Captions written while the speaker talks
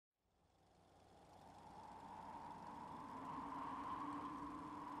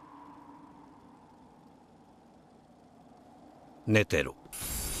ネテロ、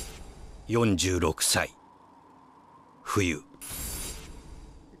46歳。冬。己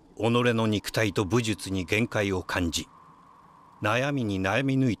の肉体と武術に限界を感じ、悩みに悩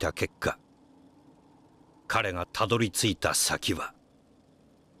み抜いた結果、彼がたどり着いた先は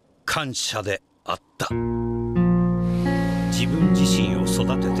感謝であった。自分自身を育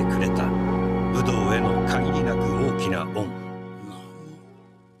ててくれた武道への限りなく大きな恩。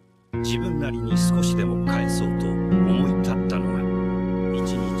自分なりに少しでも返そうと思い立ったのが、1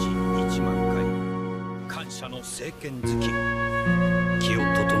日1万回感謝の聖剣づき。気を整え、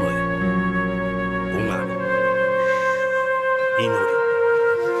拝み、祈り、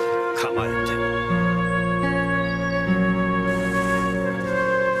構えて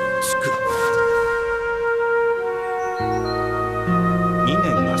作る。2年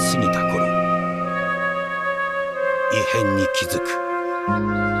が過ぎた頃、異変に気づく。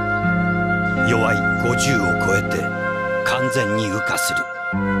弱い50を超えて完全に羽化する。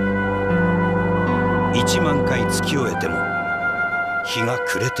1万回突き終えても日が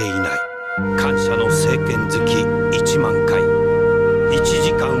暮れていない。感謝の聖剣好き1万回、1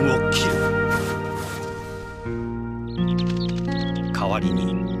時間を切る。代わり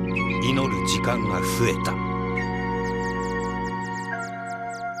に祈る時間が増えた。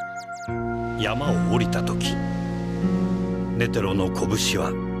山を降りた時、ネテロの拳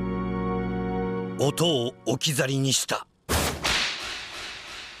は音を置き去りにした。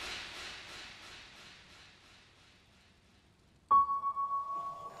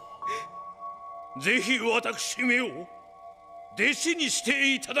ぜひ私めを弟子にし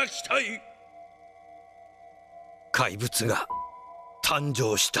ていただきたい。怪物が誕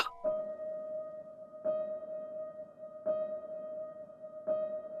生した。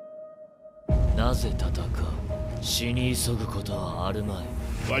なぜ戦う？死に急ぐことはあるま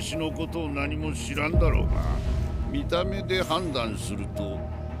い。わしのことを何も知らんだろうが、見た目で判断すると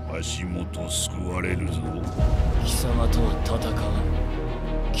わしもと救われるぞ。貴様とは戦わぬ。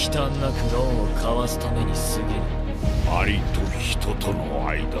忌憚なく論を交わすために過ぎる。アリと人との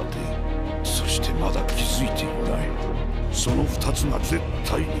間で、そしてまだ気づいていない、その二つが絶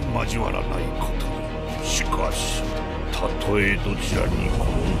対に交わらないことに。しかしたとえどちらに転ん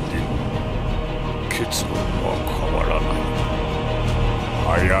でも結論は変わらな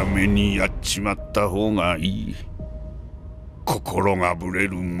い。早めにやっちまった方がいい。心がぶれ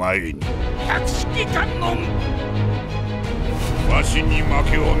る前に。百式観音、わしに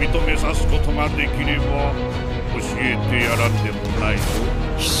負けを認めさすことができれば教えてやらんでもないぞ。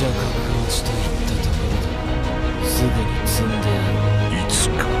飛車角落ちといったところだ。すぐに積んでやる。いつ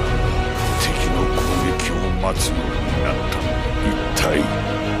か敵の攻撃を待つようになった。一体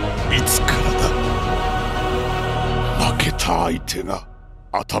いつからだ。負けた相手が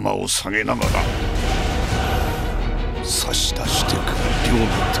頭を下げながら差し出してくる両の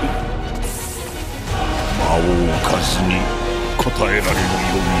手、間を置かずに答えられるように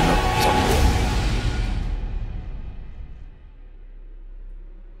なったのだ。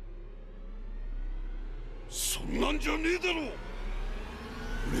そんなんじゃねえだろう。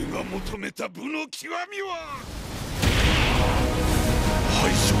俺が求めた武の極みは、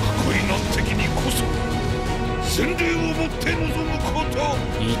敗色恋の敵にこそ洗礼をもって臨むこと。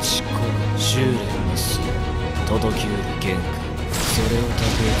一個修練の末届きうる限界、それを卓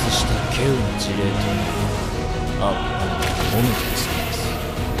越した稀有の事例とあっぱれモノテスです。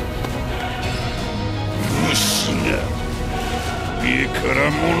虫が上から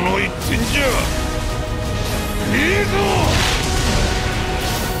物言ってんじゃねえぞ。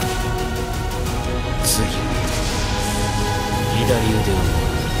次左腕を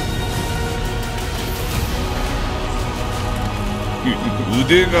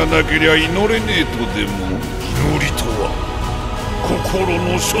腕がなけりゃ祈れねえとでも。祈りとは心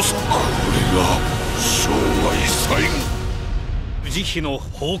の所作。これが生涯最後慈悲の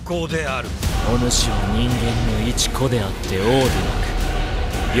方向である。お主は人間の一子であって王でな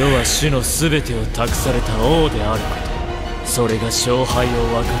く、世は主のすべてを託された王であること、それが勝敗を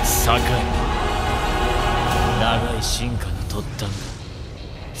分かつ境。長い進化の突端が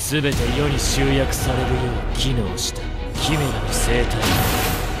すべて世に集約されるよう機能したキメラの生態。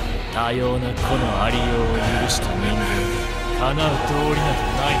多様な個のありようを許した人間で叶う道理など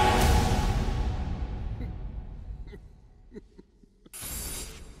ない。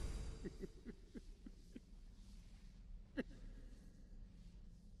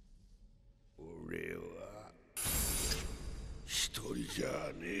俺は一人じゃ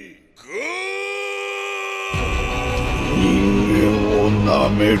ねえ。人間をな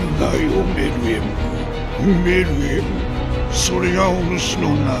めるなよメルエム。メルエム、それがお主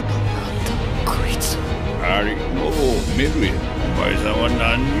の名だ。なんだこいつは。ありのメルエム。前さんは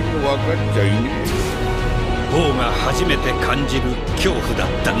何にも分かっちゃいねえ。王が初めて感じる恐怖だっ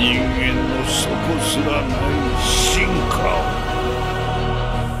た。人間の底すらない進化を。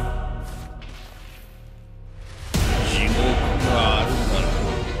地獄があるなら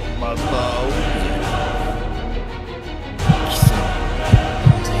また会おうぜ。貴様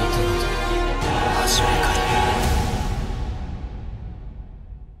またいたのだ、初めから。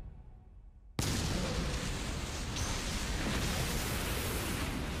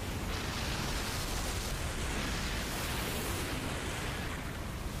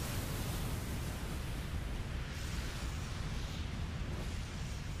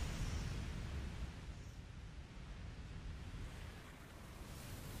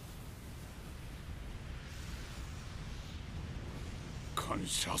感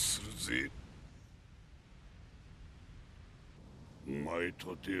謝するぜ。お前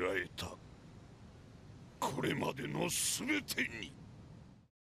と出会えたこれまでの全てに。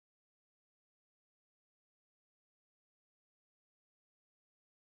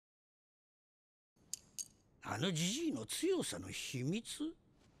あのジジイの強さの秘密？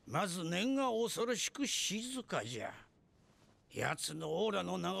まず念が恐ろしく静かじゃ。奴のオーラ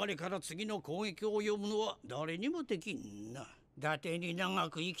の流れから次の攻撃を読むのは誰にもできんな。伊達に長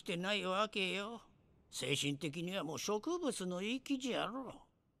く生きてないわけよ。精神的にはもう植物の域じゃろ。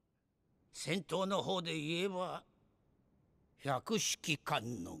戦闘の方で言えば百式観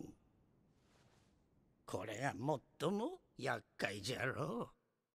音。これが最も厄介じゃろう。